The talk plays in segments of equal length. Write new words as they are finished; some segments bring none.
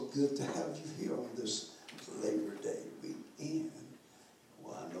good to have you here on this Labor Day weekend.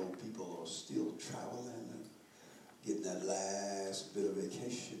 Well, I know people are still traveling and getting that last bit of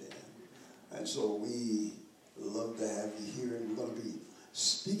vacation in. And so we love to have you here. And we're going to be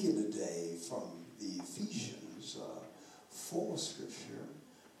speaking today from the Ephesians 4 scripture,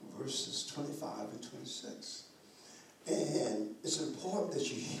 verses 25 and 26. And it's important that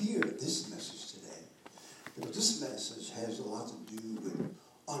you hear this message today, because this message has a lot to do with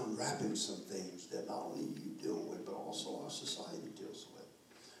unwrapping some things that not only you deal with, but also our society deals with.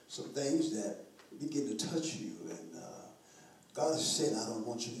 Some things that begin to touch you. And God has said, I don't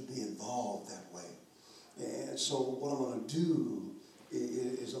want you to be involved that way. And so what I'm going to do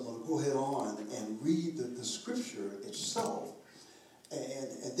is I'm going to go ahead on and read the scripture itself.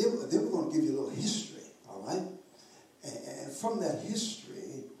 And then we're going to give you a little history, all right? And from that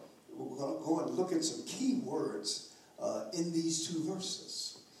history, we're going to go and look at some key words in these two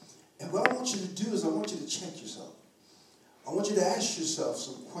verses. And what I want you to do is I want you to check yourself. I want you to ask yourself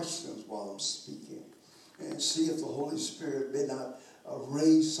some questions while I'm speaking and see if the Holy Spirit may not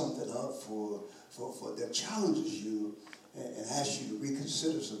raise something up that challenges you and ask you to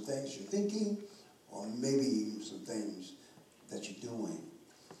reconsider some things you're thinking, or maybe even some things that you're doing.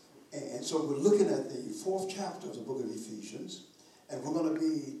 And so we're looking at the 4th chapter of the book of Ephesians, and we're going to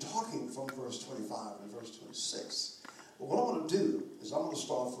be talking from verse 25 and verse 26. But what I'm going to do is I'm going to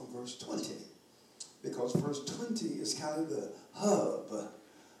start from verse 20, because verse 20 is kind of the hub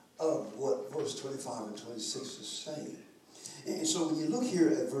of what verse 25 and 26 is saying. And so when you look here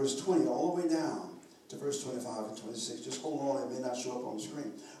at verse 20 all the way down to verse 25 and 26, just hold on, it may not show up on the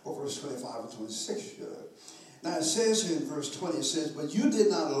screen, but verse 25 and 26 should. Now it says here in verse 20, it says, but you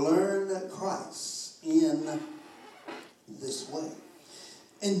did not learn Christ in this way.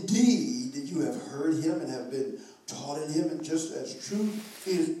 Indeed, you have heard him and have been taught in him, and just as truth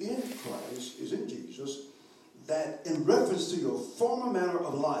is in Christ, is in Jesus, that in reference to your former manner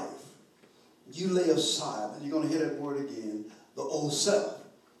of life, you lay aside, and you're going to hear that word again, the old self,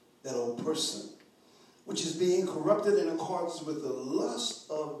 that old person, which is being corrupted in accordance with the lust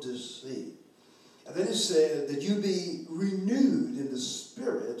of deceit. And then it said that you be renewed in the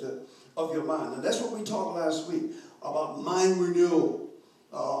spirit of your mind. And that's what we talked last week about mind renewal,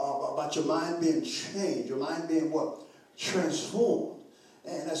 about your mind being changed, your mind being what? Transformed.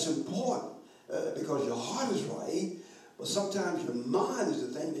 And that's important because your heart is right, but sometimes your mind is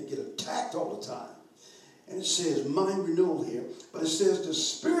the thing that get attacked all the time. And it says mind renewal here, but it says the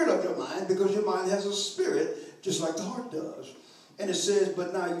spirit of your mind, because your mind has a spirit just like the heart does. And it says,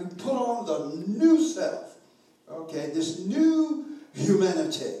 but now you put on the new self, okay, this new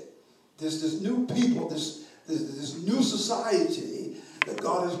humanity, this new people, this new society that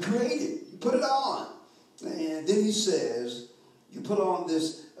God has created. You put it on. And then he says, you put on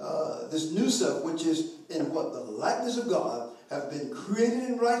this new self, which is in what? The likeness of God, have been created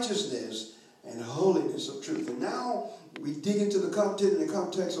in righteousness and holiness of truth. And now we dig into the content and the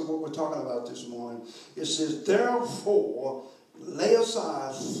context of what we're talking about this morning. It says, therefore, lay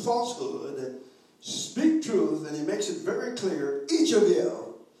aside falsehood, speak truth, and he makes it very clear, each of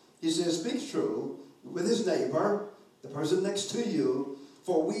you, he says, speak truth with his neighbor, the person next to you,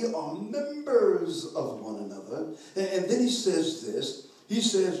 for we are members of one another. And then he says this, he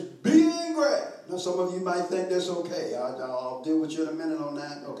says, be angry. Now some of you might think that's okay. I'll deal with you in a minute on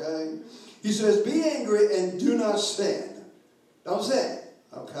that, okay? He says, be angry and do not sin. Don't sin,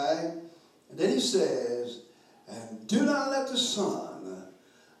 okay? And then he says, and do not let the sun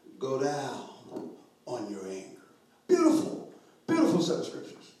go down on your anger. Beautiful, beautiful set of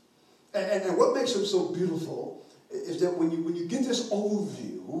scriptures. And what makes them so beautiful is that when you get this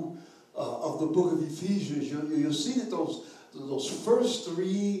overview of the book of Ephesians, you'll see that those first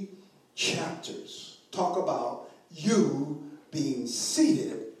 3 chapters talk about you being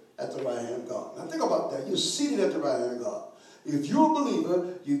seated at the right hand of God. Now think about that. You're seated at the right hand of God. If you're a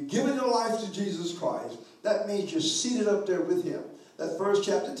believer, you've given your life to Jesus Christ, that means you're seated up there with him. That first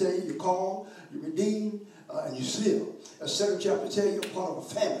chapter tells you you're called, you're redeemed, and you're sealed. That second chapter tells you you're part of a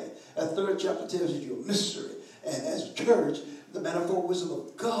family. That third chapter tells you you're a mystery. And as a church, the manifold wisdom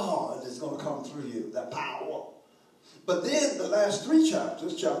of God is going to come through you, that power. But then the last 3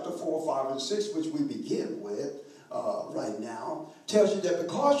 chapters, chapter 4, 5, and 6, which we begin with right now, tells you that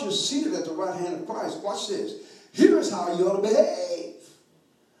because you're seated at the right hand of Christ, watch this, here is how you ought to behave.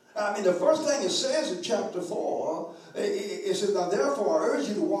 I mean, the first thing it says in chapter 4, it says, now therefore I urge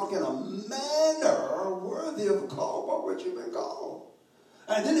you to walk in a manner worthy of the call by which you've been called.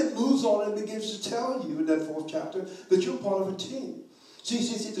 And then it moves on and begins to tell you in that 4th chapter that you're part of a team.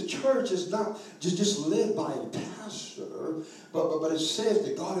 See, the church is not just led by a pastor, but it says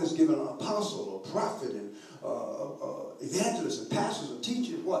that God has given an apostle, a prophet, and evangelists, and pastors, and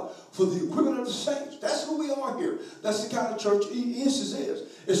teachers, what? For the equivalent of the saints. That's who we are here. That's the kind of church Ephesus is.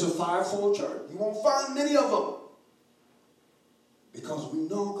 It's a fivefold church. You won't find many of them. Because we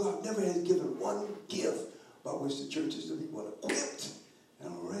know God never has given one gift by which the church is to be equipped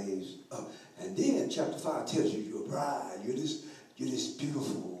and raised up. And then chapter 5 tells you you're a bride. You're this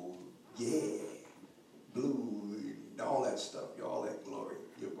beautiful, blue, and all that stuff. You're all that glory.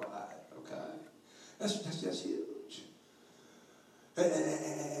 You're a bride, okay? That's huge.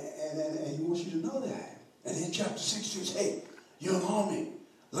 And he wants you to know that. And then chapter 6 says, hey, you're an army.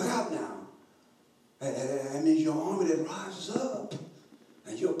 Look out now. That means you're an army that rises up.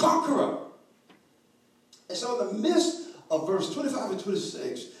 And you're a conqueror. And so in the midst of verse 25 and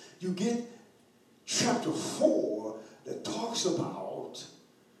 26, you get chapter 4 that talks about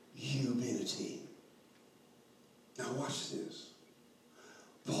humility. Now watch this.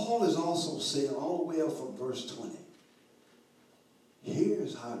 Paul is also saying all the way up from verse 20,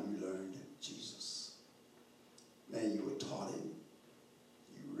 here's how you learned Jesus. Man, you were taught him.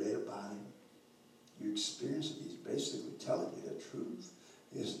 You read about him. You experienced it. He's basically telling you the truth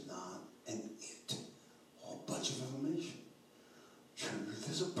is not an it or a bunch of information. Truth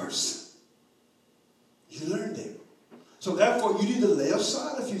is a person. You learned it. So therefore, you need to lay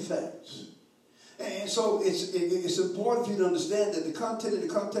aside a few things. And so it's important for you to understand that the content and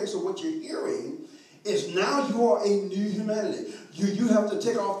the context of what you're hearing is now you are a new humanity. You have to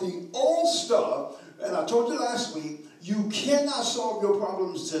take off the old stuff. And I told you last week, you cannot solve your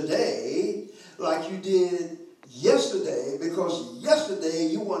problems today like you did yesterday, because yesterday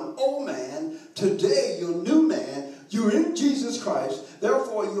you were an old man, today you're a new man, you're in Jesus Christ,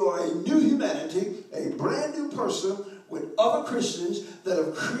 therefore you are a new humanity, a brand new person with other Christians that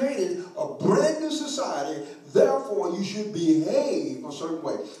have created a brand new society, therefore you should behave a certain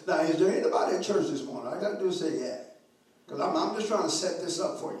way. Now, is there anybody in church this morning? All I got to do is say yeah, because I'm just trying to set this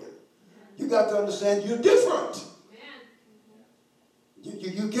up for you. You got to understand you're different.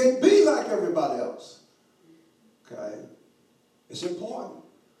 You can't be like everybody else. Okay? It's important.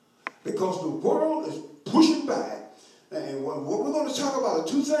 Because the world is pushing back. And what we're going to talk about are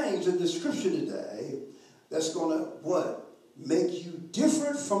two things in the scripture today that's going to, what? Make you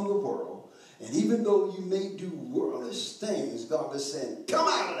different from the world. And even though you may do worldlish things, God is saying, come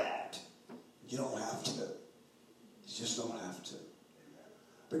out of that. You don't have to. You just don't have to.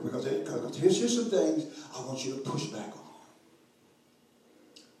 Because here's some things I want you to push back on.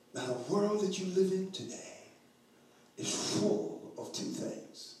 Now, the world that you live in today is full of two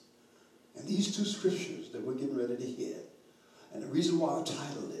things. And these two scriptures that we're getting ready to hit, and the reason why I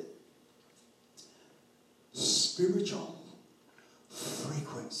titled it, Spiritual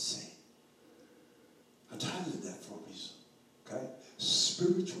Frequency. I titled it that for a reason. Okay?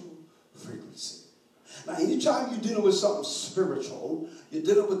 Spiritual frequency. Now, anytime you're dealing with something spiritual, you're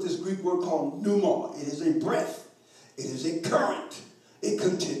dealing with this Greek word called pneuma. It is a breath. It is a current. It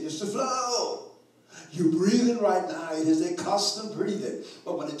continues to flow. You're breathing right now. It is a constant breathing.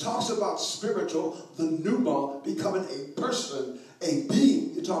 But when it talks about spiritual, the pneuma becoming a person, a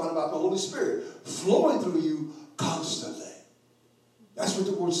being, you're talking about the Holy Spirit flowing through you constantly. That's what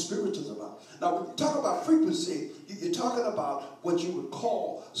the word spiritual is about. Now, when you talk about frequency, you're talking about what you would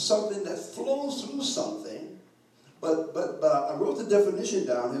call something that flows through something. But I wrote the definition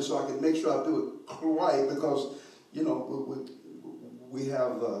down here so I can make sure I do it right, because, you know, we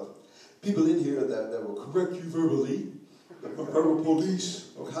have people in here that will correct you verbally, the verbal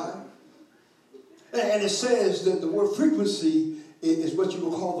police, okay? And it says that the word frequency is what you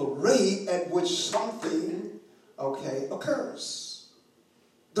will call the rate at which something, okay, occurs.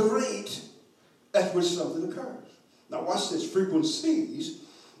 The rate at which something occurs. Now watch this. Frequencies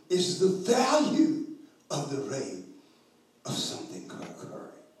is the value of the rate of something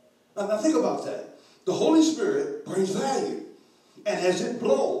occurring. Now think about that. The Holy Spirit brings value. And as it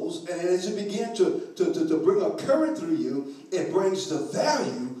blows, and as it begins to bring a current through you, it brings the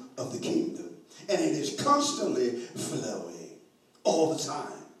value of the kingdom. And it is constantly flowing. All the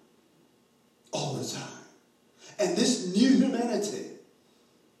time. All the time. And this new humanity,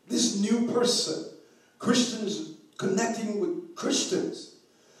 this new person, Christians connecting with Christians,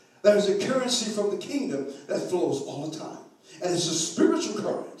 there is a currency from the kingdom that flows all the time. And it's a spiritual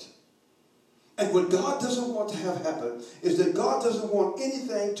current. And what God doesn't want to have happen is that God doesn't want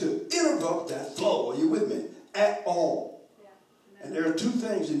anything to interrupt that flow. Are you with me? At all. Yeah. And there are two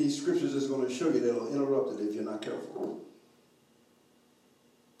things in these scriptures that's going to show you that will interrupt it if you're not careful.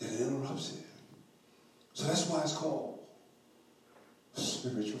 That interrupts it. So that's why it's called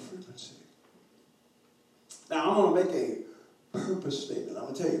spiritual frequency. Now, I'm going to make a purpose statement. I'm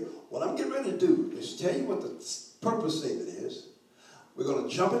going to tell you, what I'm getting ready to do is tell you what the purpose statement is. We're going to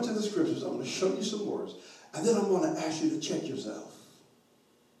jump into the scriptures. I'm going to show you some words. And then I'm going to ask you to check yourself.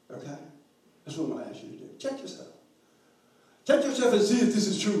 Okay? That's what I'm going to ask you to do. Check yourself. Check yourself and see if this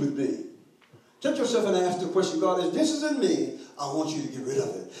is true with me. Check yourself and ask the question, God, if this is in me, I want you to get rid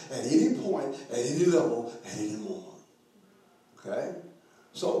of it at any point, at any level, at any moment. Okay?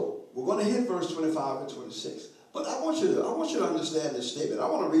 So, we're going to hit verse 25 and 26. But I want you to understand this statement. I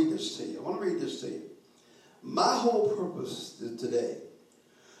want to read this to you. My whole purpose today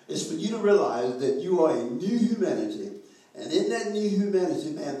is for you to realize that you are a new humanity. And in that new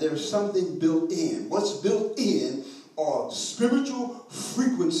humanity, man, there's something built in. What's built in are spiritual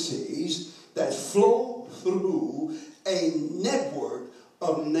frequencies that flow through a network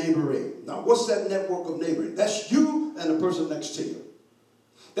of neighboring. Now, what's that network of neighboring? That's you and the person next to you.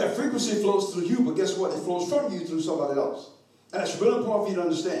 That frequency flows through you, but guess what? It flows from you through somebody else. And that's really important for you to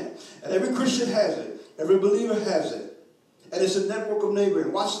understand. And every Christian has it. Every believer has it. And it's a network of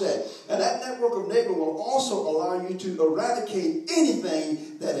neighboring. Watch that. And that network of neighboring will also allow you to eradicate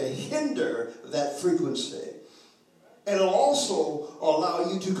anything that will hinder that frequency. And it'll also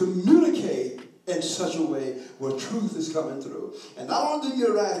allow you to communicate in such a way where truth is coming through. And not only do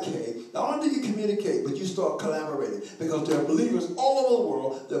you eradicate, not only do you communicate, but you start collaborating. Because there are believers all over the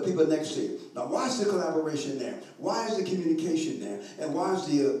world, there are people next to you. Now, why is the collaboration there? Why is the communication there? And why is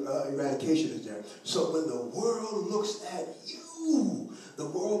the eradication is there? So when the world looks at you, the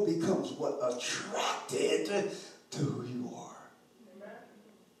world becomes what? Attracted to who you are. Amen.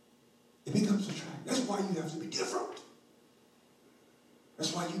 It becomes attracted. That's why you have to be different.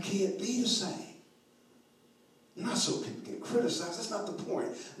 That's why you can't be the same. Not so people can criticize. That's not the point.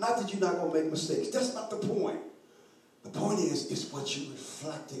 Not that you're not going to make mistakes. That's not the point. The point is, it's what you're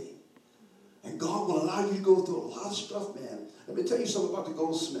reflecting. And God will allow you to go through a lot of stuff, man. Let me tell you something about the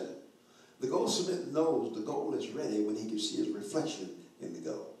goldsmith. The goldsmith knows the gold is ready when he can see his reflection in the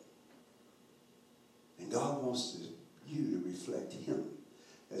gold. And God wants you to reflect him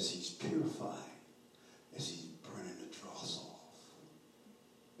as he's purifying, as he's burning the dross off.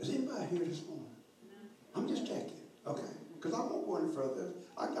 Is anybody here this morning? I'm just checking, okay? Because I won't go any further.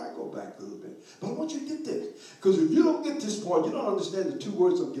 I got to go back a little bit. But I want you to get this. Because if you don't get this part, you don't understand the two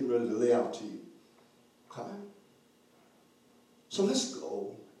words I'm getting ready to lay out to you. Okay? So let's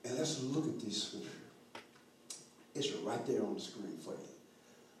go and let's look at these scriptures. It's right there on the screen for you.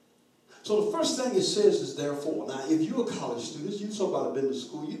 So the first thing it says is therefore. Now, if you're a college student, you've somebody been to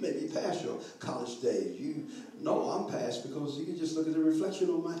school, you may be past your college days. You know I'm past because you can just look at the reflection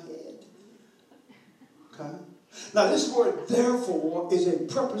on my head. Okay? Now, this word therefore is a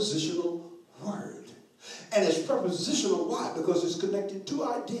prepositional word. And it's prepositional, why? Because it's connecting two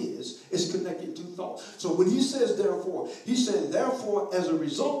ideas. It's connecting two thoughts. So when he says therefore, he's saying therefore as a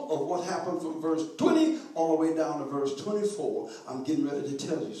result of what happened from verse 20 all the way down to verse 24, I'm getting ready to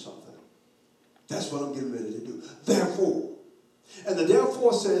tell you something. That's what I'm getting ready to do. Therefore. And the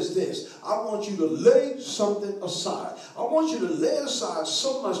therefore says this. I want you to lay something aside. I want you to lay it aside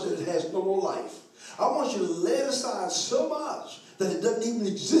so much that it has no more life. I want you to lay it aside so much that it doesn't even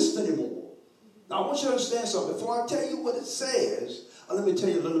exist anymore. Now, I want you to understand something. Before I tell you what it says, let me tell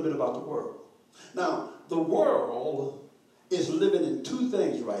you a little bit about the world. Now, the world is living in two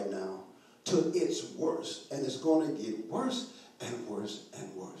things right now to its worst. And it's going to get worse and worse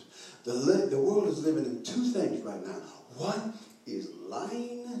and worse. The world is living in two things right now. One is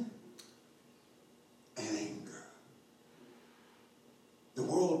lying and anger. The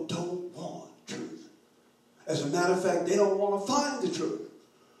world don't want truth. As a matter of fact, they don't want to find the truth.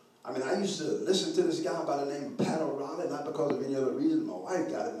 I mean, I used to listen to this guy by the name of Pat O'Reilly, not because of any other reason. My wife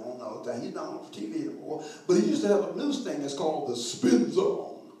got him on all the time. He's not on TV anymore. But he used to have a news thing that's called the Spin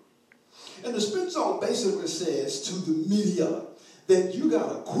Zone. And the Spin Zone basically says to the media that you got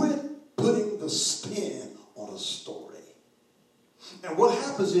to quit putting the spin on a story. And what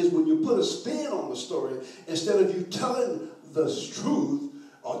happens is when you put a spin on the story, instead of you telling the truth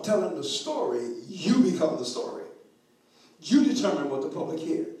or telling the story, you become the story. You determine what the public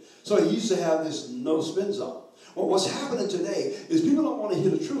hears. So he used to have this no spin zone. Well, what's happening today is people don't want to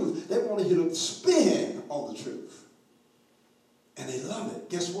hear the truth. They want to hear the spin on the truth. And they love it.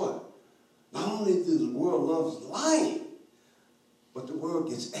 Guess what? Not only does the world love lying, but the world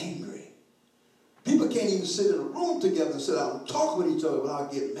gets angry. People can't even sit in a room together and sit down and talk with each other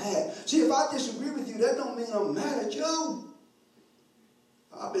without getting mad. See, if I disagree with you, that don't mean I'm mad at you.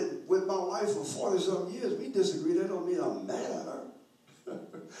 I've been with my wife for 40-some years. We disagree. That don't mean I'm mad at her.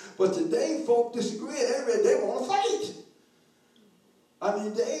 But today, folk disagree, and they want to fight. I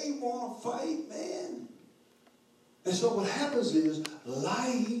mean, they want to fight, man. And so what happens is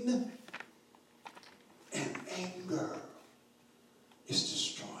lying and anger is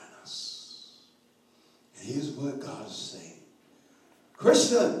destroying us. And here's what God is saying.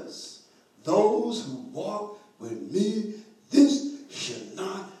 Christians, those who walk with me, this should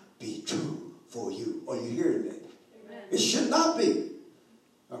not be true for you. Are you hearing me? Amen. It should not be.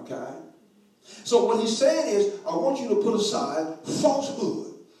 Okay? So what he's saying is, I want you to put aside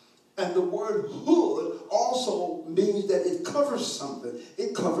falsehood. And the word hood also means that it covers something.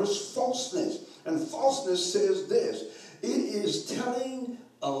 It covers falseness. And falseness says this. It is telling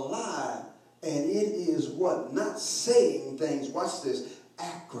a lie. And it is what? Not saying things, watch this,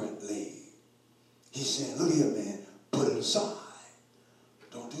 accurately. He's saying, look here, man, put it aside.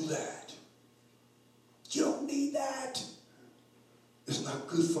 Don't do that. You don't need that. It's not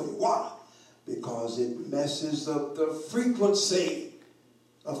good for you. Why? Because it messes up the frequency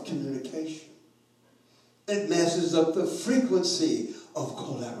of communication. It messes up the frequency of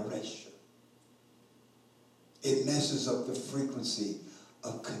collaboration. It messes up the frequency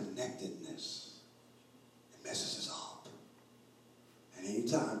of connectedness. It messes us up. And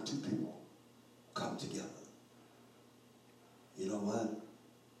anytime two people come together, you know what?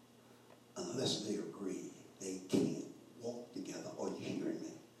 Unless they agree, they can't walk together. Are you hearing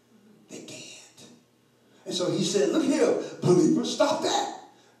me? They can't. And so he said, look here, believers, stop that.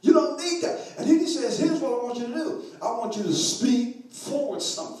 You don't need that. And then he says, here's what I want you to do. I want you to speak forward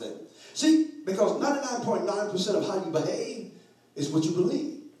something. See, because 99.9% of how you behave is what you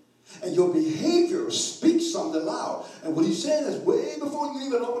believe. And your behavior speaks something loud. And what he's saying is way before you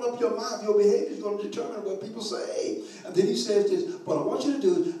even open up your mouth, your behavior is going to determine what people say. And then he says this, what I want you to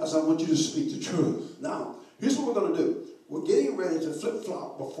do is I want you to speak the truth. Now, here's what we're going to do. We're getting ready to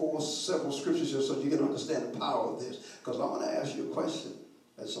flip-flop before several scriptures here so you can understand the power of this. Because I want to ask you a question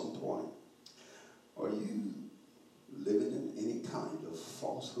at some point. Are you living in any kind of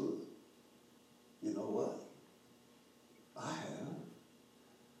falsehood? You know what? I have.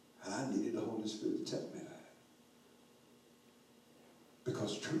 And I needed the Holy Spirit to tell me that.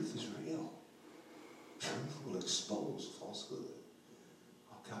 Because truth is real. Truth will expose falsehood.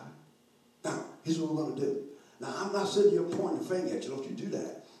 Okay? Now, here's what we're going to do. Now, I'm not sitting here pointing the finger at you. Don't you do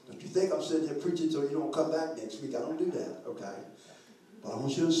that. Don't you think I'm sitting here preaching so you don't come back next week. I don't do that, okay? But I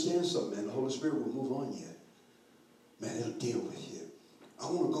want you to understand something, man. The Holy Spirit will move on you. Man, it'll deal with you. I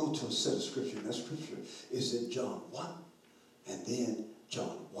want to go to a set of scripture. And that scripture is in John 1 and then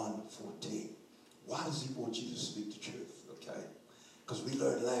John 1:14. Why does he want you to speak the truth, okay? Because we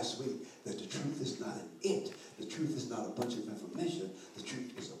learned last week that the truth is not an it. The truth is not a bunch of information. The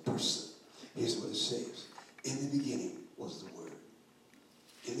truth is a person. Here's what it says. In the beginning was the Word.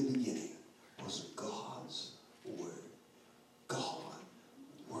 In the beginning was God's Word. God's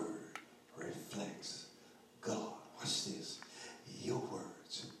Word reflects God. Watch this. Your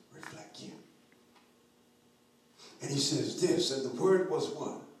words reflect you. And he says this, and the Word was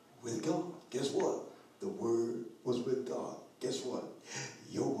what? With God. Guess what? The Word was with God. Guess what?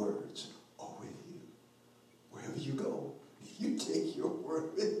 Your words are with you. Wherever you go, you take your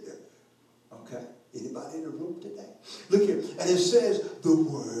word with you. Okay? Anybody in the room today? Look here. And it says the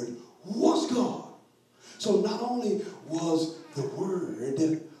Word was God. So not only was the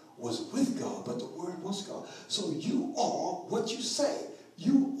Word was with God, but the Word was God. So you are what you say.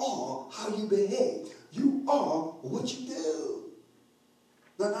 You are how you behave. You are what you do.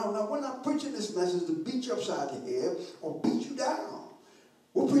 Now, we're not preaching this message to beat you upside the head or beat you down.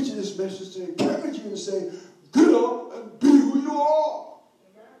 We're preaching this message to encourage you and say, get up and be who you are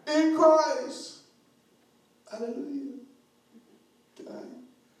in Christ. Hallelujah. Okay.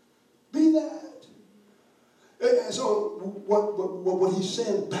 Be that. And so what he's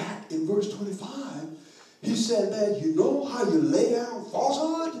saying back in verse 25, he said, man, you know how you lay down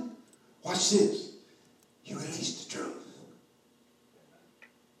falsehood? Watch this. You release the truth.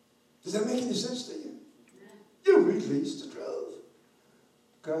 Does that make any sense to you? You release the truth.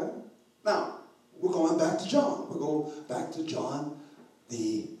 Okay? Now, we're going back to John. We're going back to John,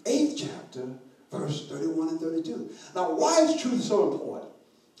 the 8th chapter, verse 31 and 32. Now, why is truth so important?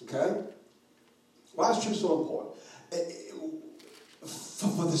 Okay? Why is truth so important?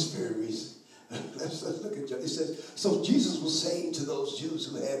 For this very reason. Let's look at John. It says, so Jesus was saying to those Jews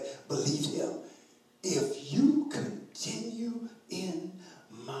who had believed him, if you continue in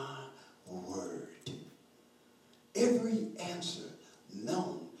my word, every answer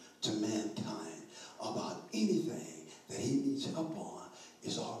known to mankind about anything that he needs help on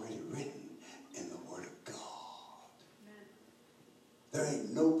is already written in the Word of God. Amen. There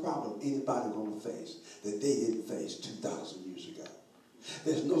ain't no problem anybody going to face that they didn't face 2,000 years ago.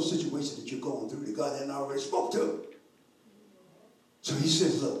 There's no situation that you're going through that God hadn't already spoke to. So he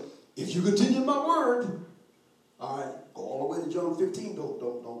says, look, if you continue my word, all right, go all the way to John 15.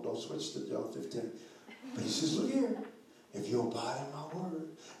 Don't switch to John 15. But he says, look here. If you abide in my word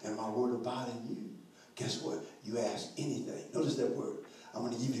and my word abide in you, guess what? You ask anything. Notice that word. I'm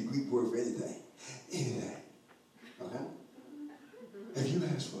going to give you a Greek word for anything. Anything. Okay? If you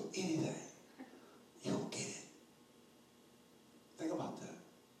ask for anything, you'll get it. Think about that.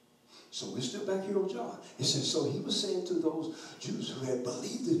 So we're still back here on John. It says, so he was saying to those Jews who had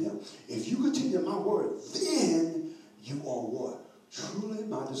believed in him, if you continue my word, then you are what? Truly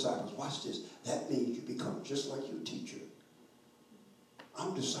my disciples. Watch this. That means you become just like your teacher.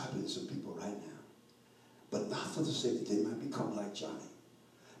 I'm discipling some people right now. But not for the sake that they might become like Johnny.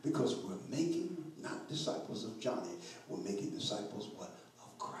 Because we're making not disciples of Johnny. We're making disciples what?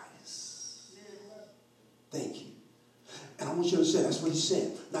 Of Christ. Thank you. And I want you to understand, that's what he's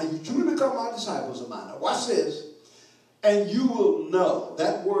saying. Now you truly become my disciples of mine. Now watch this. And you will know.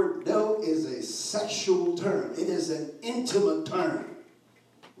 That word know is a sexual term. It is an intimate term.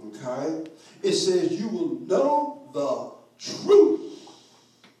 Okay? It says you will know the truth.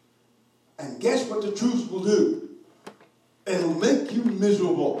 And guess what the truth will do? It'll make you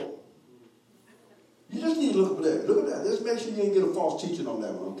miserable. You just need to look up there. Look at that. Let's make sure you ain't get a false teaching on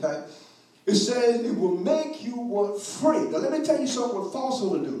that one, okay? It says it will make you what? Free. Now let me tell you something what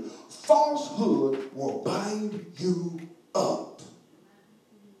falsehood will do. Falsehood will bind you up.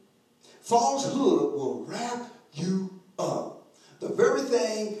 Falsehood will wrap you up. The very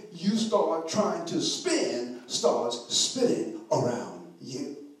thing you start trying to spin starts spinning around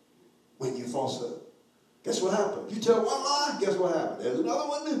you when you falsehood. Guess what happened? You tell one lie, guess what happened? There's another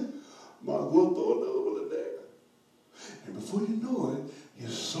one. Might as well throw another one in there. And before you know it, you're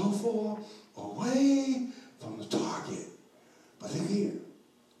so far away from the target. But look here.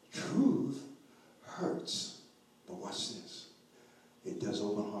 Truth hurts. But watch this. It does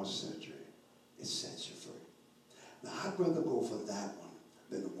open heart surgery. It sets you free. Now, I'd rather go for that one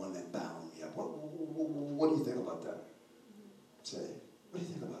than the one that bound me up. What do you think about that? Say, what do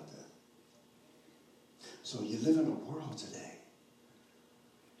you think about that? So you live in a world today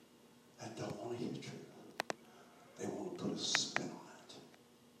that don't want to hear the truth. They want to put a spin on it.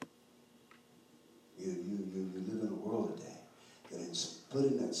 You live in a world today that in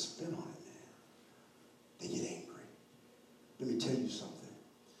putting that spin on it, man, they get angry. Let me tell you something.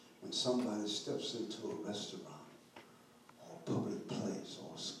 When somebody steps into a restaurant or a public place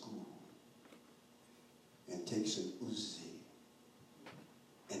or a school and takes an Uzi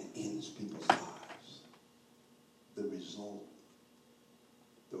and ends people's lives, the result,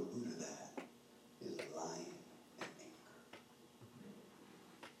 the root of that is lying and anger.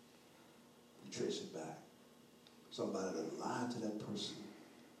 You trace it back. Somebody that lied to that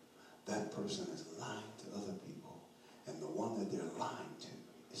person is lying to other people, and the one that they're lying to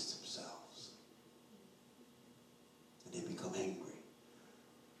is themselves. And they become angry.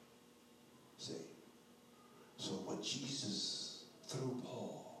 See? So what Jesus, through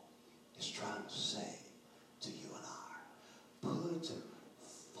Paul, is trying to say to you and I, put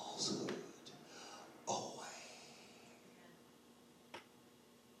falsehood away.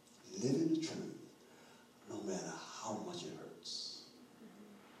 Live in the truth, no matter how much it hurts.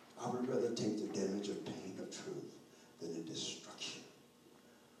 I would rather take the damage of pain of truth than the destruction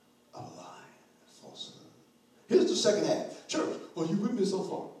of lying and falsehood. Here's the second half. Church, are you with me so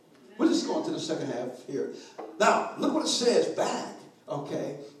far? We're just going to the second half here. Now, look what it says back,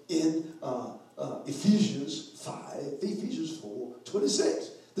 okay, in Ephesians 4:26.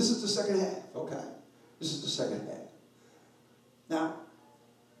 This is the second half, okay? This is the second half. Now,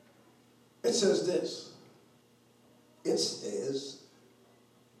 it says this. It says,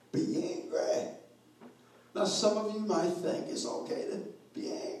 be angry. Now, some of you might think it's okay to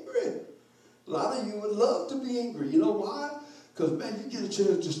be angry. A lot of you would love to be angry. You know why? Because, man, you get a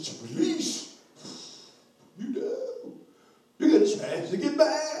chance just to release. You do. You get a chance to get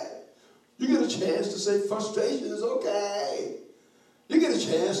mad. You get a chance to say frustration is okay. You get a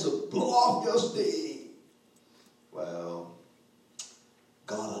chance to blow off your steam. Well,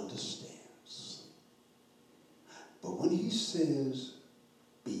 God understands. But when he says,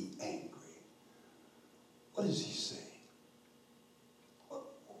 be angry, what is he saying?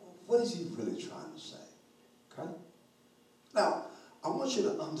 What is he really trying to say? Okay? Now, I want you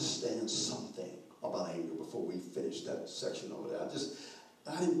to understand something about anger before we finish that section over there.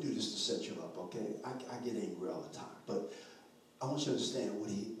 I didn't do this to set you up, okay? I get angry all the time. But I want you to understand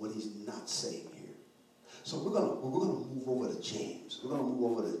what he's not saying here. So we're gonna move over to James. We're gonna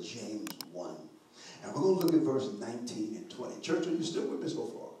move over to James 1. And we're going to look at verse 19 and 20. Church, are you still with me so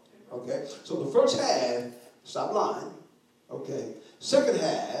far? Okay. So the first half, stop lying. Okay. Second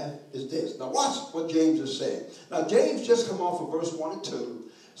half is this. Now watch what James is saying. Now James just come off of verse 1 and 2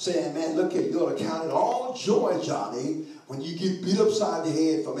 saying, man, look here, you ought to count it all joy, Johnny, when you get beat upside the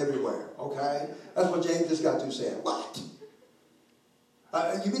head from everywhere. Okay. That's what James just got through saying. What?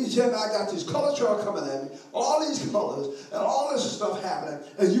 You mean to tell me I got this color chart coming at me, all these colors, and all this stuff happening,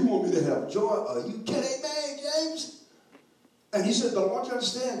 and you want me to have joy? Are you kidding me, James? And he said, but I want you to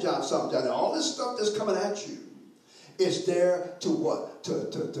understand, John, something. All this stuff that's coming at you is there to what?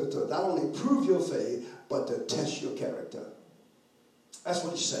 To not only prove your faith, but to test your character. That's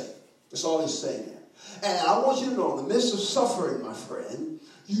what he's saying. That's all he's saying there. And I want you to know, in the midst of suffering, my friend,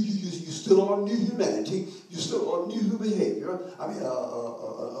 you still are new humanity. You still are new behavior. I mean,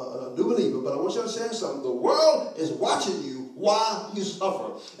 a new believer. But I want you to understand something. The world is watching you while you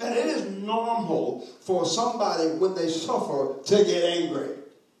suffer. And it is normal for somebody, when they suffer, to get angry.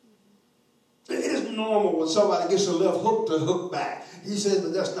 It is normal when somebody gets a left hook to hook back. He says,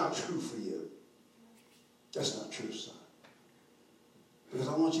 but that's not true for you. That's not true, son. Because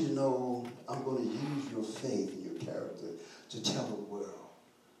I want you to know I'm going to use your faith and your character to tell the world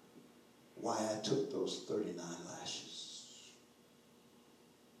why I took those 39 lashes.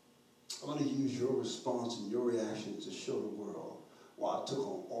 I'm going to use your response and your reaction to show the world why I took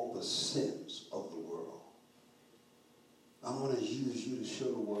on all the sins of the world. I'm going to use you to show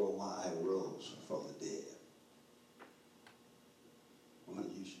the world why I rose from the dead. I'm going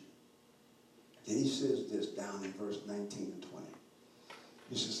to use you. Then he says this down in verse 19 and 20.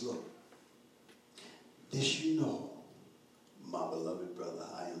 He says, look, this you know, my beloved brother,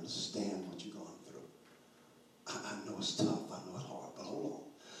 I understand what you're going through. I know it's tough. I know it's hard, but hold on.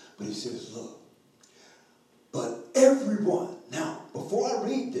 But he says, look, but everyone. Now, before I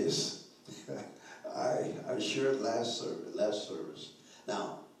read this, I shared last service.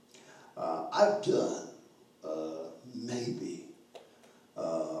 Now, I've done maybe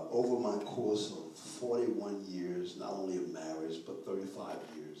over my course of 41 years, not only of marriage, but 35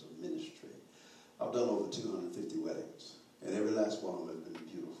 years of ministry, I've done over 250 weddings. And every last one of them has been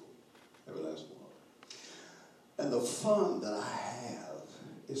beautiful. Every last one of them. And the fun that I have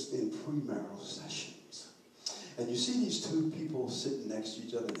is in premarital sessions. And you see these two people sitting next to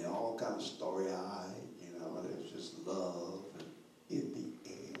each other, and they're all kind of starry-eyed, you know, and there's just love and in the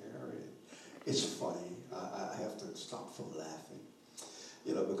air. And it's funny. I have to stop from laughing,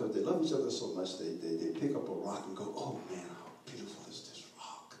 you know, because they love each other so much, they pick up a rock and go, oh, man, how beautiful is this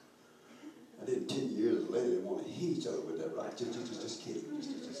rock? And then 10 years later, they want to hit each other with that rock. Just kidding.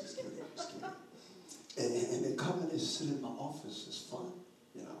 Just kidding. And they come and they sit in my office. It's fun,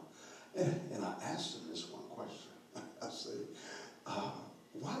 you know. And I asked them this one question. I say,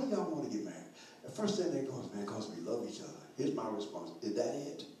 why do y'all want to get married? The first thing they go is, man, because we love each other. Here's my response. Is that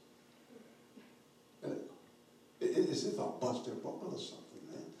it? It's as if I bust their bubble or something,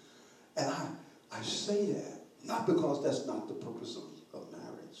 man. And I say that, not because that's not the purpose of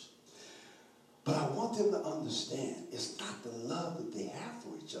marriage, but I want them to understand it's not the love that they have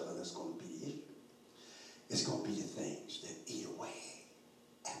for each other that's going to be the issue. It's going to be the things that eat away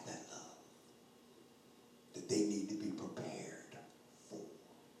at that love that they need to be prepared for.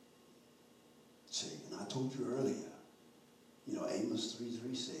 See, and I told you earlier, you know, Amos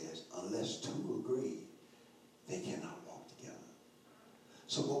 3:3 says, unless two agree, they cannot walk together.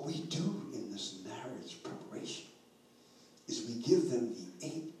 So what we do in this marriage preparation is we give them the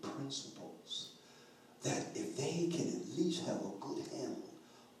 8 principles that if they can at least have a good handle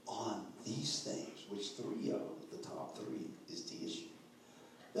on these things, which 3 of them, the top 3, is the issue,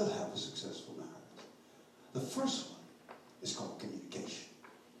 they'll have a successful marriage. The first one is called communication.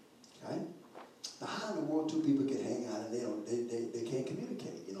 Okay? Now, how in the world two people can hang out and they can't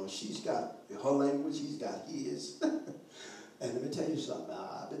communicate? You know, she's got her language, he's got his. And let me tell you something.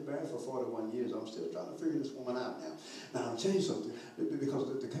 I've been married for 41 years. I'm still trying to figure this woman out now. Now, I'll tell you something. Because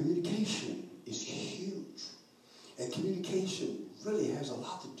the communication is huge. And communication really has a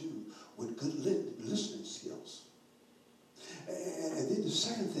lot to do with good listening skills. And then the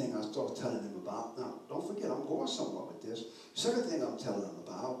second thing I start telling them about, now, don't forget, I'm going somewhere with this. The second thing I'm telling them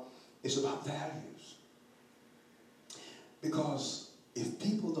about is about values. Because if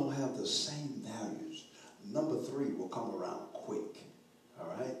people don't have the same values, number 3 will come around quick, all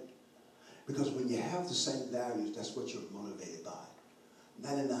right? Because when you have the same values, that's what you're motivated by.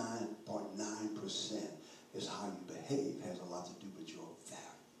 99.9% is how you behave has a lot to do with your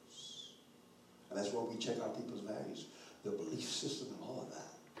values. And that's why we check out people's values, their belief system and all of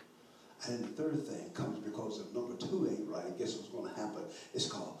that. And then the third thing comes because if number 2 ain't right, guess what's going to happen? It's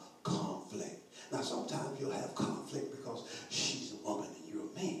called conflict. Now, sometimes you'll have conflict because she's a woman and you're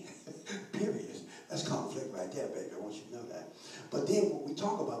a man. Period. That's conflict right there, baby. I want you to know that. But then when we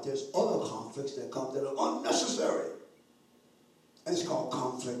talk about there's other conflicts that come that are unnecessary. And it's called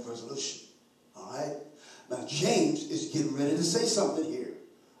conflict resolution. All right? Now, James is getting ready to say something here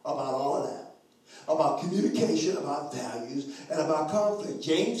about all of that. About communication, about values, and about conflict.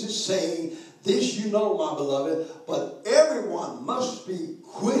 James is saying, this you know, my beloved, but everyone must be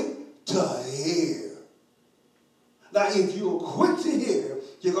quick to hear. Now, if you're quick to hear,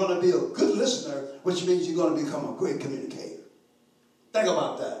 you're going to be a good listener, which means you're going to become a great communicator. Think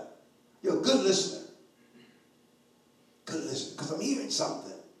about that. You're a good listener. Good listener, because I'm hearing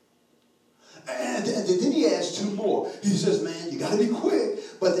something. And then he adds two more. He says, man, you got to be quick,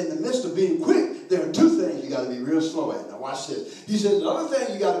 but in the midst of being quick, there are two things you got to be real slow at. Now watch this. He says, another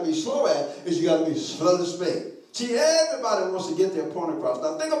thing you got to be slow at is you got to be slow to speak. See, everybody wants to get their point across.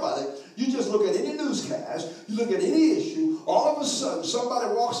 Now think about it. You just look at any newscast, you look at any issue, all of a sudden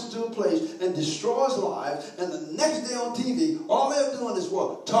somebody walks into a place and destroys lives, and the next day on TV, all they're doing is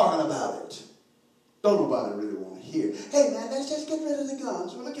what? Talking about it. Don't nobody really want to hear. Hey man, let's just get rid of the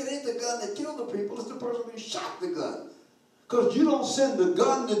guns. Well, look at it, the gun that killed the people. It's the person who shot the gun. Because you don't send the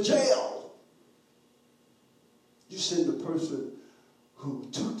gun to jail. You send the person who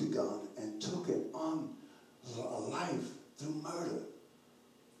took the gun and took it on a life through murder.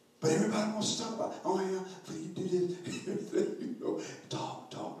 But everybody wants to talk about, oh yeah, but you do this. You know,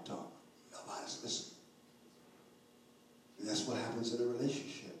 talk. Nobody's listening. And that's what happens in a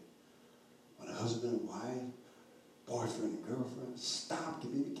relationship. When a husband and wife, boyfriend and girlfriend stop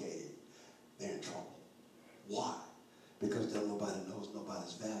communicating, they're in trouble. Why? Because then nobody knows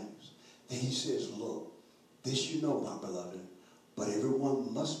nobody's values. Then he says, look, this you know, my beloved, but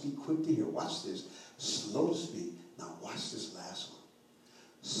everyone must be quick to hear. Watch this. Slow to speak. Now watch this last one.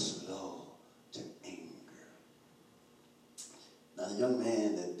 Slow to anger. Now the young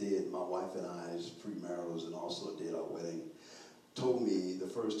man that did my wife and I's premaritals and also did our wedding told me the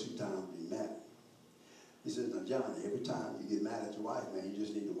first 2 times we met. He said, now John, every time you get mad at your wife, man, you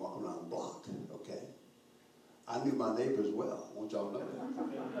just need to walk around the block, okay? I knew my neighbors well. I want y'all to know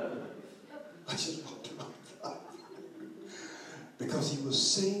that. I just walked around the block. Because he was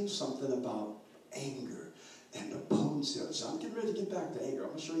saying something about anger and the potency of it. So I'm getting ready to get back to anger. I'm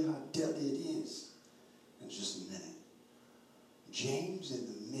going to show you how deadly it is in just a minute. James, in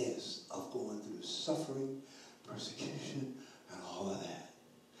the midst of going through suffering, persecution, and all of that,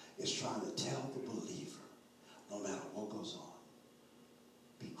 is trying to tell the believer, no matter what goes on,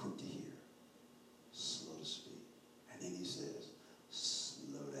 be quick to hear, slow to speak. And then he says,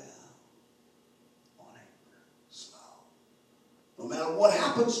 slow down on anger, slow. No matter what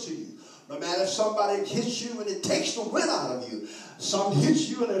happens to you, no matter if somebody hits you and it takes the wind out of you, some hits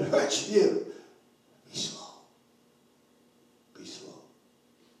you and it hurts you, be slow. Be slow.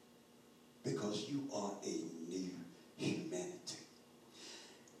 Because you are a new humanity.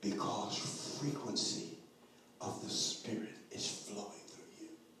 Because frequency of the Spirit is flowing through you.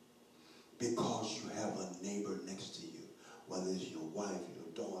 Because you have a neighbor next to you, whether it's your wife,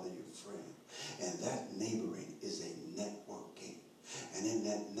 your daughter, your friend. And that neighboring is a networking. And in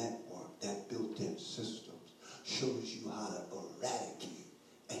that network, that built-in systems shows you how to eradicate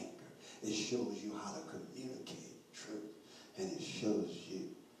anger. It shows you how to communicate truth. And it shows you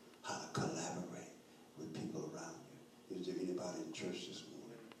how to collaborate with people around you. Is there anybody in church this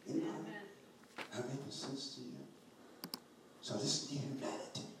morning? Anybody? That making sense to you? So this new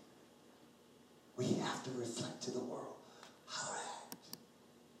humanity, we have to reflect to the world how to act.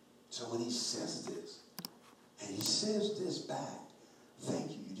 So when he says this, and he says this back,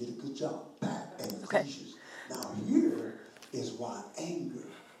 thank you, you did a good job, back and Ephesians. Now here is why anger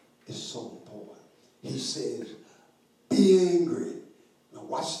is so important. He says, be angry. Now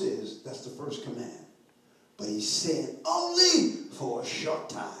watch this, that's the first command. But he said, only for a short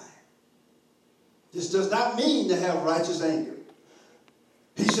time. This does not mean to have righteous anger.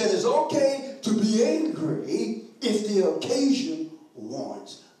 He said it's okay to be angry if the occasion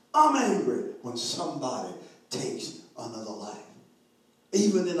warrants. I'm angry when somebody takes another life.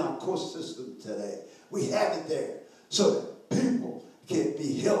 Even in our court system today, we have it there so that people can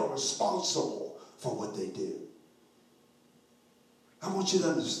be held responsible for what they do. I want you to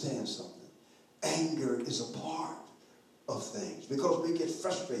understand something. Anger is a part of things because we get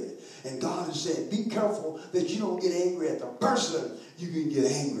frustrated. And God is saying, be careful that you don't get angry at the person. You can get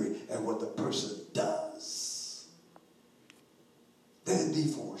angry at what the person does. Let it be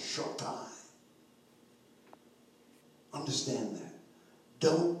for a short time. Understand that.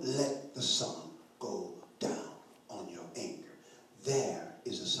 Don't let the sun go down on your anger. There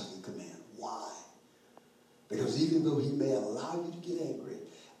is a second command. Why? though he may allow you to get angry,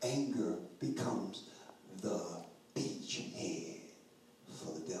 anger becomes the beachhead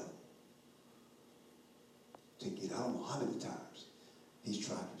for the devil. I don't know how many times he's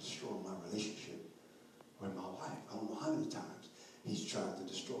tried to destroy my relationship with my wife. I don't know how many times he's tried to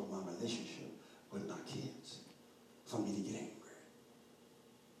destroy my relationship with my kids for me to get angry.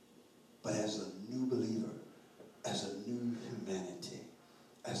 But as a new believer, as a new humanity,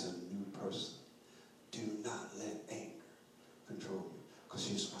 as a new person, do not let anger control you. Because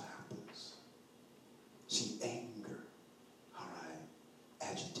here's what happens. See, anger, all right,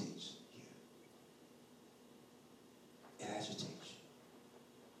 agitates you. It agitates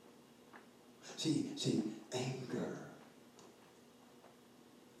you. See, anger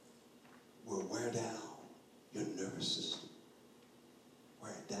will wear down your nervous system.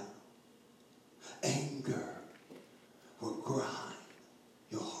 Wear it down. Anger will grind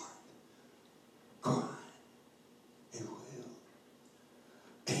your heart. Grind. It will.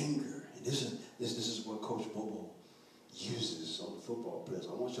 Anger, and this is what Coach Bobo uses on the football players.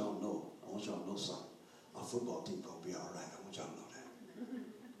 I want y'all to know something. Our football team gonna be all right. I want y'all to know that.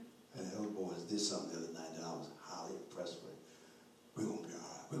 And those boys did something the other night that I was highly impressed with. We're gonna be all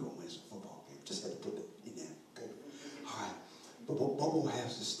right. We're gonna win some football games. Just had to put it in there. Okay. All right. But Bobo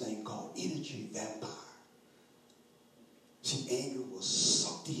has this thing called energy vampire. See, anger will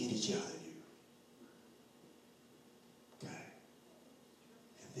suck the energy out of you. Okay?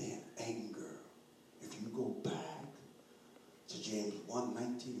 And then anger, if you go back to James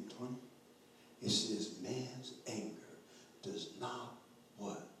 1:19 and 20, it says, man's anger does not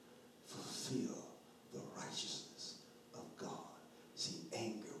what? Fulfill the righteousness of God. See,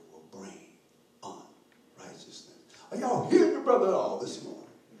 anger will bring unrighteousness. Are y'all hearing your brother at all this morning?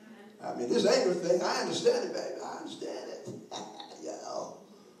 I mean, this anger thing, I understand it, baby. I understand it.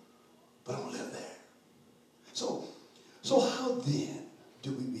 But I don't live there. So how then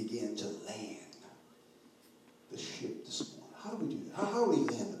do we begin to land the ship this morning? How do we do that? How do we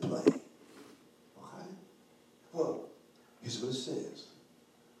land the plane? Okay? Well, here's what it says.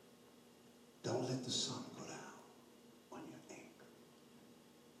 Don't let the sun go down on your anger.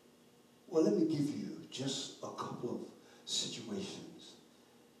 Well, let me give you just a couple of situations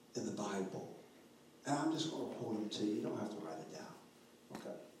in the Bible. And I'm just going to quote them to you. You don't have to write it down.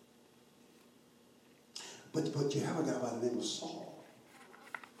 Okay? But you have a guy by the name of Saul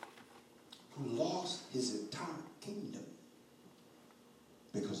who lost his entire kingdom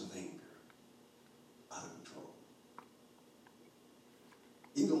because of anger. Out of control.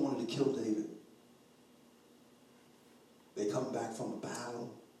 Even wanted to kill David. They come back from a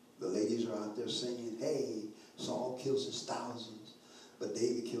battle. The ladies are out there singing, hey, Saul kills his thousands, but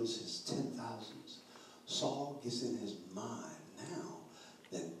David kills his 10,000s. Saul gets in his mind now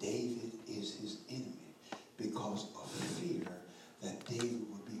that David is his enemy because of fear that David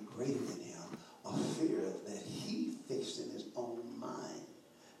would be greater than him, a fear that he fixed in his own mind.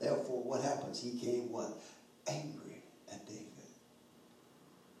 Therefore, what happens? He came what? Angry at David.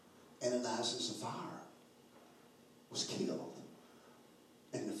 Ananias and Sapphira was killed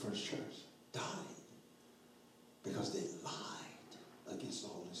in the first church, died because they lied against the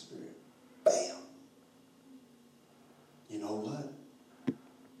Holy Spirit. Bam! You know what?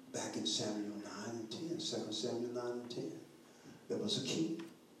 Back in Samuel 9 and 10, 2 Samuel 9 and 10, there was a king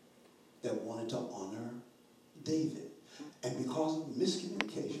that wanted to honor David. And because of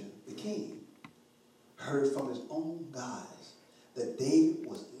miscommunication, the king heard from his own guys that David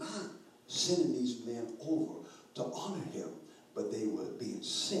was not sending these men over to honor him, but they were being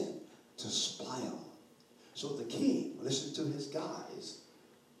sent to spy on him. So the king listened to his guys,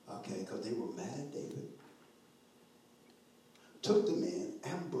 okay, because they were mad at David, took the men,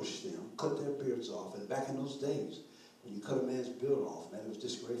 ambushed them, cut their beards off. And back in those days, when you cut a man's beard off, man, it was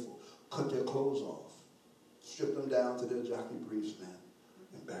disgraceful. Cut their clothes off, stripped them down to their jockey briefs, man,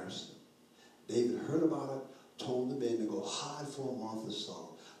 embarrassed them. David heard about it, told the men to go hide for a month or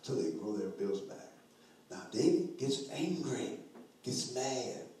so till they grow their beards back. Now David gets angry, gets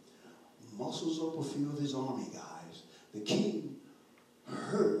mad, muscles up a few of his army guys. The king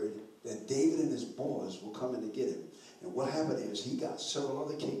heard that David and his boys were coming to get him. And what happened is he got several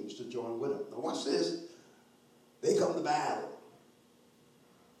other kings to join with him. Now watch this. They come to battle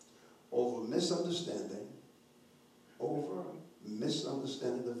over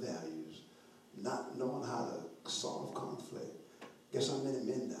misunderstanding of values, not knowing how to solve conflict. Guess how many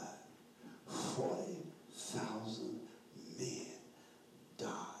men died? 40,000 men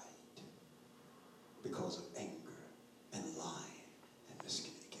died because of anger and lying and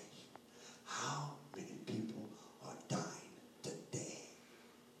miscommunication. How many people are dying today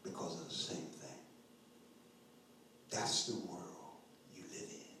because of the same thing?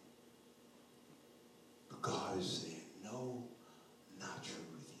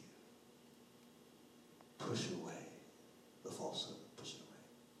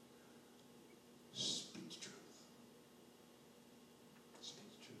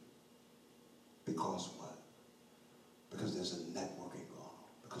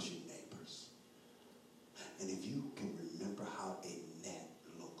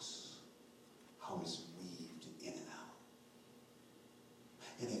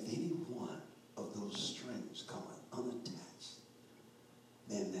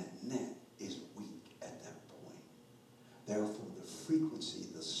 net is weak at that point. Therefore, the frequency,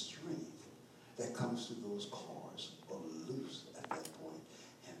 the strength that comes through those cars are loose at that point.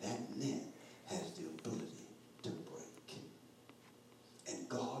 And that net has the ability to break. And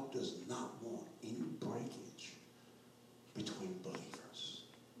God does not want any breakage between believers.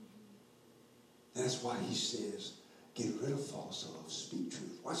 And that's why he says, get rid of falsehood, speak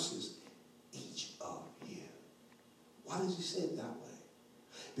truth. Watch this. Each of you. Why does he say it that way?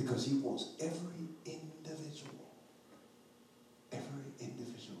 Because he wants every individual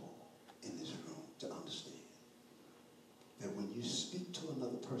in this room to understand that when you speak to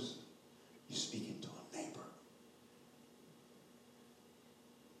another person, you're speaking to a neighbor.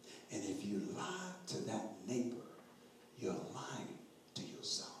 And if you lie to that neighbor, you're lying to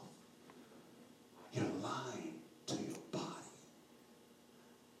yourself. You're lying to your body.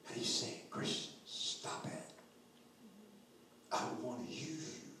 And he's saying, Christians, stop it. I want to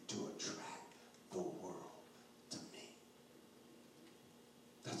use you to attract the world to me.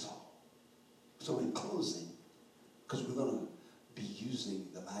 That's all. So in closing, because we're going to be using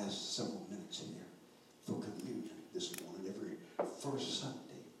the last several minutes here for communion this morning. Every first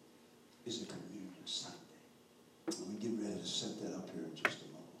Sunday is a communion Sunday. And we get ready to set that up here in just a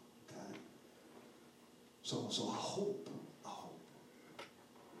moment, okay? So I hope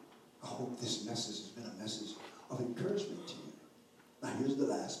this message has been a message of encouragement to you. Now here's the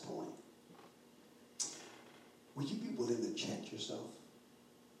last point. Would you be willing to check yourself?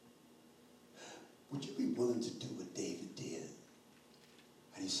 Would you be willing to do what David did?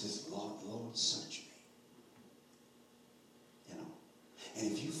 And he says, Lord, search me. You know?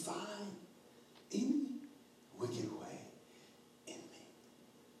 And if you find any wicked way in me,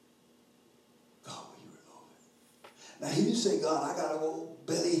 God, will you remove it? Now he didn't say, God, I got to go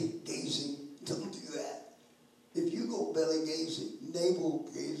belly gazing. Don't do that. If you go belly gazing, navel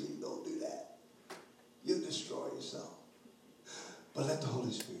gazing, don't do that. You'll destroy yourself. But let the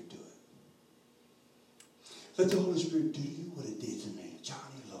Holy Spirit do it. Let the Holy Spirit do you what it did to me.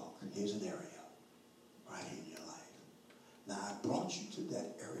 Johnny, look, here's an area right in your life. Now, I brought you to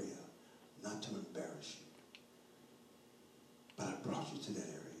that area not to embarrass you, but I brought you to that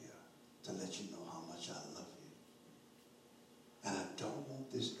area to let you know how much I love you. And I don't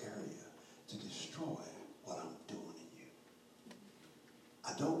want this area to destroy what I'm doing in you.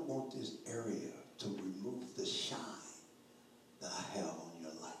 I don't want this area to remove the shine that I have on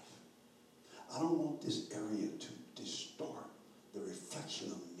your life. I don't want this area to distort the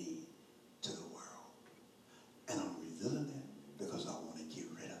reflection of me to the world. And I'm revealing it because I want to get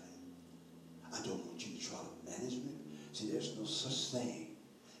rid of it. I don't want you to try to manage me. See, there's no such thing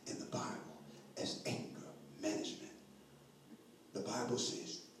in the Bible as anger management. The Bible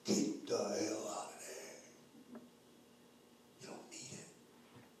says, get the hell out of there. You don't need it.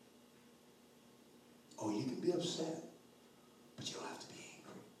 Oh, you can be upset, but you don't have to be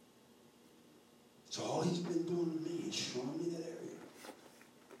angry. So all he's been doing to me is showing me that area.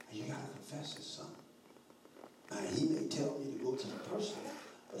 And you got to confess it, son. Now, he may tell me to go to the person,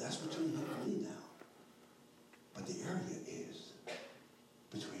 but that's between him and me now. But the area is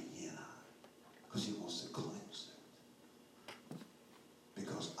between he and I, because he wants to cleanse it.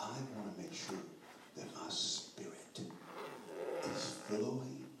 Because I want to make sure that my spirit is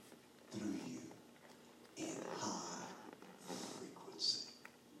flowing through you in high frequency.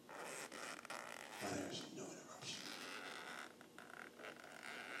 Where there's no interruption.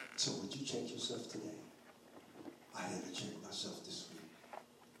 So would you check yourself today? I had to check myself this week.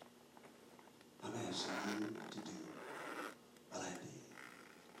 I'm asking you to do what I did.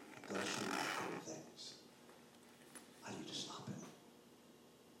 And God showed me a couple of things. I need to stop it.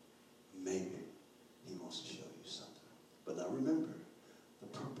 Maybe he wants to show you something. But now remember, the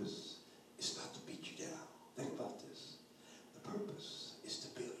purpose is not to beat you down. Think about this. The purpose is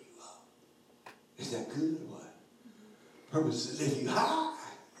to build you up. Is that good or what? Purpose is if you high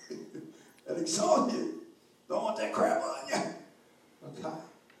and exalt you. Don't want that crap on you. Okay.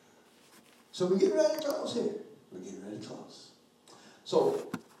 So we're getting ready to close here. We're getting ready to close. So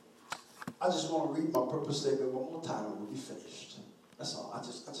I just want to read my purpose statement one more time and we'll be finished. That's all. I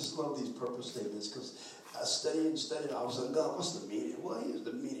just love these purpose statements because I studied and studied. I was like, God, what's the meaning? Well, here's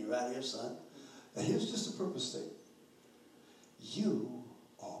the meaning right here, son. And here's just a purpose statement. You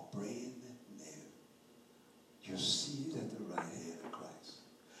are brand new. You're seated at the right hand of Christ.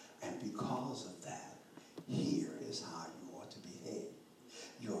 And because of that, here is how you ought to behave.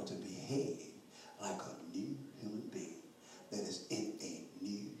 You ought to behave like a new human being that is in a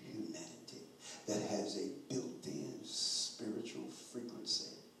new humanity, that has a built-in spiritual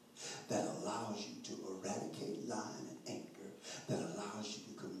frequency that allows you to eradicate lying and anger, that allows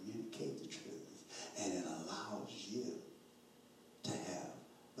you to communicate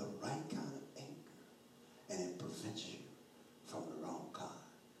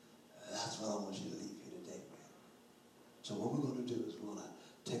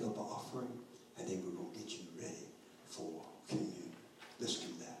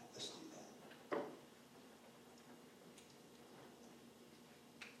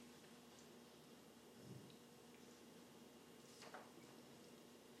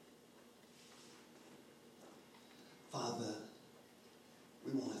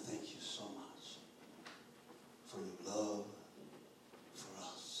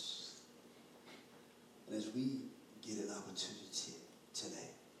as we get an opportunity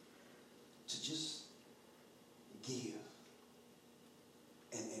today to just give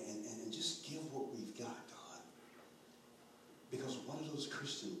and just give what we've got, God. Because one of those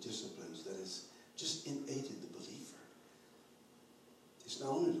Christian disciplines that is just innate in the believer is not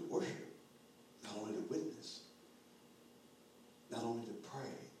only to worship, not only to witness, not only to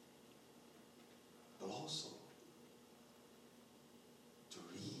pray, but also to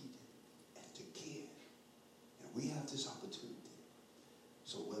read and to give. And we have this opportunity.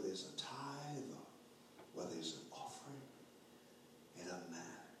 So whether it's a tithe or whether it's an offering, it doesn't matter.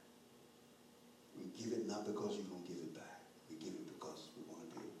 We give it not because you're going